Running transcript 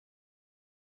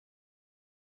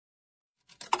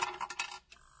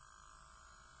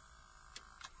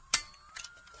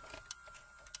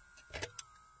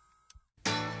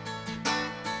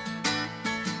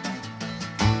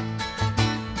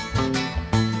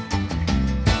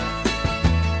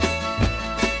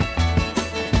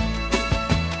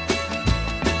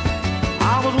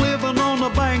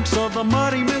banks of the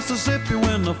muddy Mississippi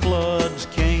when the floods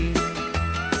came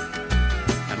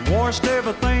and washed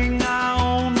everything I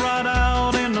owned right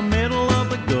out in the middle of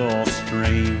the Gulf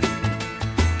Stream.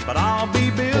 But I'll be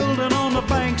building on the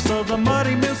banks of the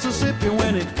muddy Mississippi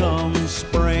when it comes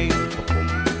spring,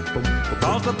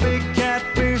 'cause the big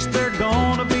catfish, they're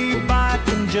gonna be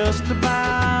biting just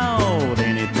about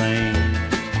anything.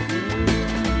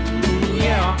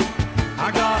 Yeah,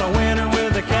 I got a winner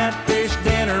with a catfish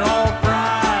dinner all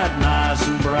fried nice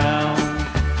and brown.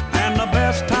 And the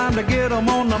best time to get 'em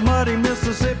on the muddy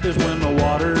Mississippi is when the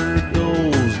water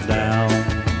goes down.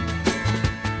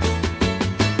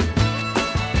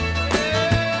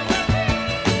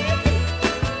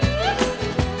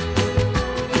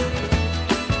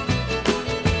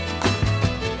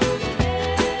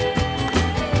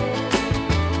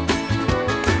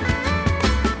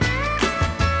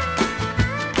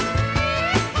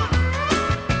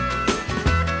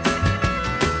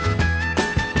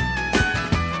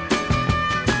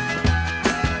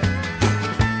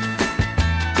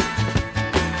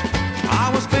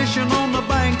 Fishing on the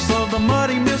banks of the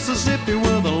muddy Mississippi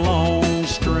with a long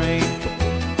string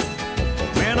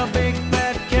when a big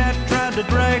fat cat tried to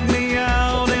drag me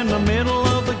out in the middle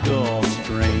of the Gulf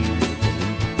Stream.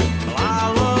 Well,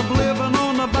 I love living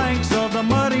on the banks of the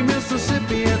muddy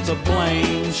Mississippi. It's a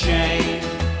plain shame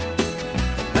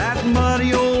that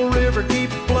muddy old river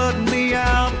keeps flooding me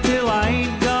out till I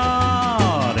ain't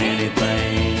got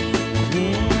anything.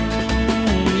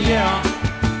 Yeah,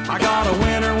 I got a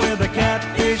winner with a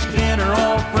catfish dinner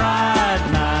all fried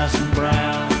nice and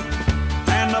brown.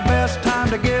 And the best time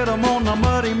to get 'em on the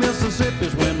muddy Mississippi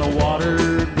is when the water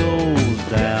goes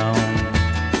down.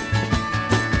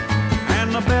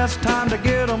 And the best time to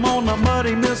get 'em on the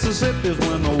muddy Mississippi is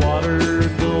when the water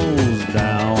goes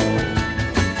down.